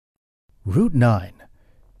Route 9,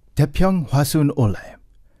 Daepyeong Hwasun Olle.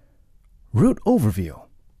 Route Overview.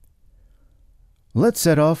 Let's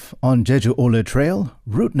set off on Jeju Olle Trail,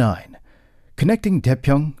 Route 9, connecting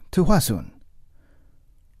Daepyeong to Hwasun.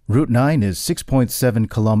 Route 9 is 6.7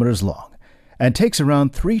 kilometers long and takes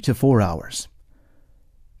around 3 to 4 hours.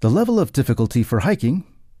 The level of difficulty for hiking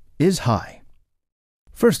is high.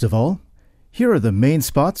 First of all, here are the main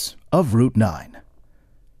spots of Route 9.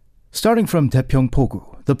 Starting from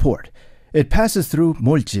Daepyeong-pogu, the port, it passes through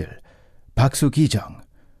Moljil, Baksu-gijeong,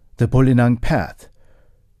 the Bolinang Path,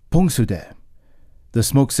 Bongsudae, the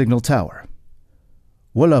Smoke Signal Tower,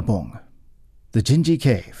 Weolla-bong, the Jinji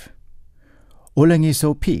Cave,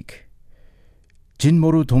 Olenghiso Peak,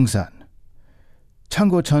 Jinmoru Dongsan,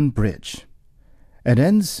 Changgocheon Bridge, and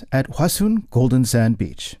ends at Hwasun Golden Sand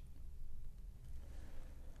Beach.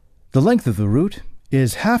 The length of the route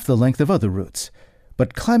is half the length of other routes,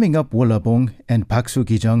 but climbing up Weolla-bong and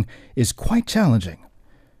Baksu-gijeong is quite challenging.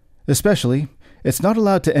 Especially, it's not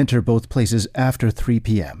allowed to enter both places after 3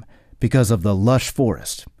 p.m. because of the lush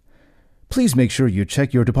forest. Please make sure you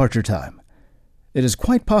check your departure time. It is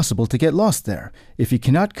quite possible to get lost there if you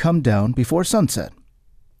cannot come down before sunset.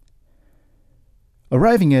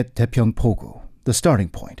 Arriving at Daepyeong-pogu, the starting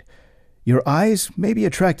point, your eyes may be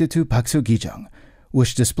attracted to Baksu-gijeong,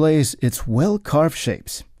 which displays its well-carved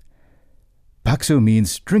shapes. Baksu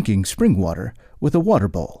means drinking spring water with a water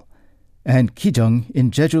bowl, and gijeong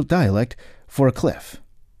in Jeju dialect for a cliff.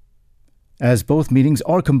 As both meanings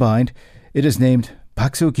are combined, it is named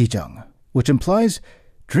Baksu-gijeong, which implies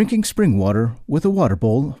drinking spring water with a water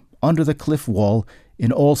bowl under the cliff wall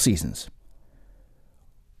in all seasons.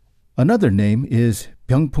 Another name is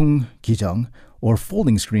Byungpung-gijeong, or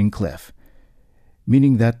folding screen cliff,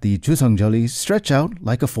 meaning that the Juseongjeolis stretch out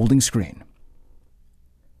like a folding screen.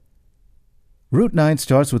 Route 9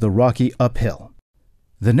 starts with a rocky uphill.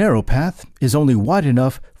 The narrow path is only wide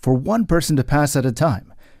enough for one person to pass at a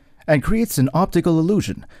time and creates an optical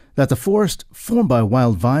illusion that the forest formed by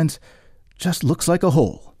wild vines just looks like a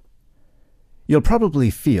hole. You'll probably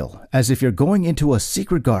feel as if you're going into a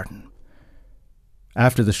secret garden.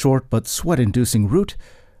 After the short but sweat-inducing route,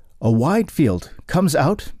 a wide field comes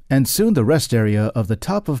out and soon the rest area of the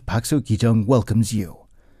top of Baksu-gijeong welcomes you.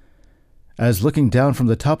 As looking down from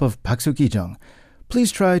the top of Baksu-gijeong,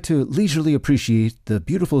 please try to leisurely appreciate the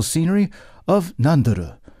beautiful scenery of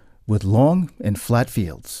Nanduru with long and flat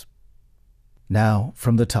fields. Now,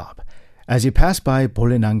 from the top, as you pass by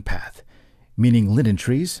Bolinang Path, meaning linen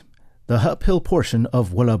trees, the uphill portion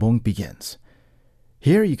of Weolla-bong begins.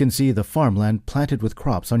 Here you can see the farmland planted with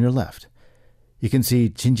crops on your left. You can see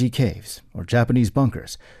Jinji caves, or Japanese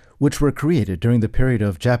bunkers, which were created during the period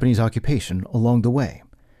of Japanese occupation along the way.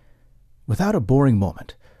 Without a boring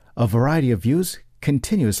moment, a variety of views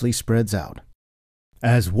continuously spreads out.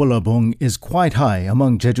 As Weolla-bong is quite high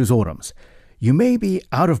among Jeju's orums, you may be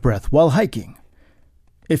out of breath while hiking.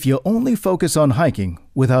 If you only focus on hiking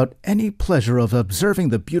without any pleasure of observing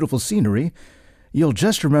the beautiful scenery, you'll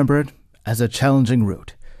just remember it as a challenging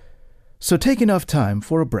route. So take enough time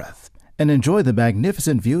for a breath and enjoy the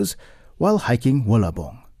magnificent views while hiking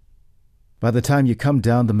Weolla-bong. By the time you come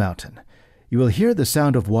down the mountain, you will hear the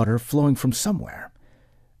sound of water flowing from somewhere.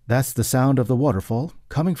 That's the sound of the waterfall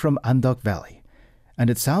coming from Andok Valley, and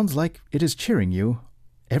it sounds like it is cheering you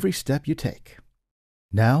every step you take.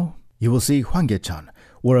 Now, you will see Hwanggyecheon,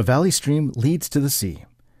 where a valley stream leads to the sea.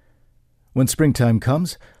 When springtime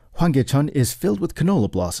comes, Hwanggyecheon is filled with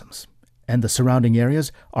canola blossoms, and the surrounding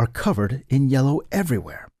areas are covered in yellow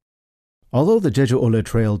everywhere. Although the Jeju Olle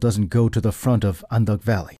Trail doesn't go to the front of Andok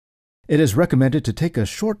Valley, it is recommended to take a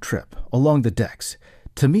short trip along the decks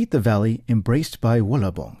to meet the valley embraced by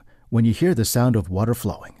Weolla-bong when you hear the sound of water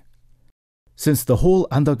flowing. Since the whole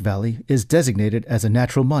Andok Valley is designated as a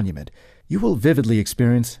natural monument, you will vividly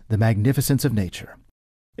experience the magnificence of nature.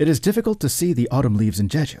 It is difficult to see the autumn leaves in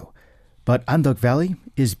Jeju, but Andok Valley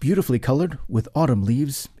is beautifully colored with autumn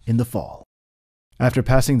leaves in the fall. After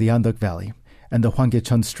passing the Andok Valley and the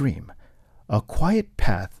Hwanggyecheon stream, a quiet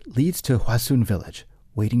path leads to Hwasun village,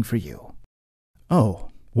 waiting for you. Oh,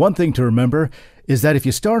 one thing to remember is that if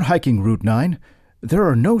you start hiking Route 9, there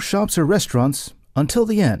are no shops or restaurants until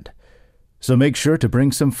the end. So make sure to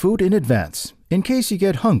bring some food in advance in case you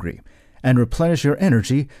get hungry and replenish your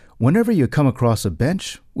energy whenever you come across a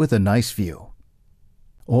bench with a nice view.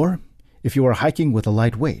 Or, if you are hiking with a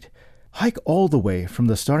light weight, hike all the way from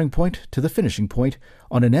the starting point to the finishing point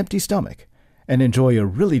on an empty stomach and enjoy a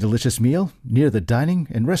really delicious meal near the dining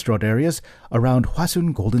and restaurant areas around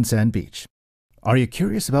Hwasun Golden Sand Beach. Are you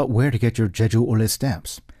curious about where to get your Jeju Olle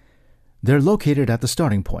stamps? They're located at the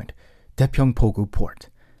starting point, Daepyeong-pogu Port,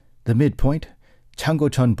 the midpoint,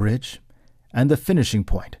 Changgocheon Bridge, and the finishing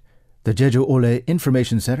point, the Jeju Olle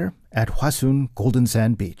Information Center at Hwasun Golden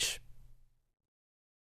Sand Beach.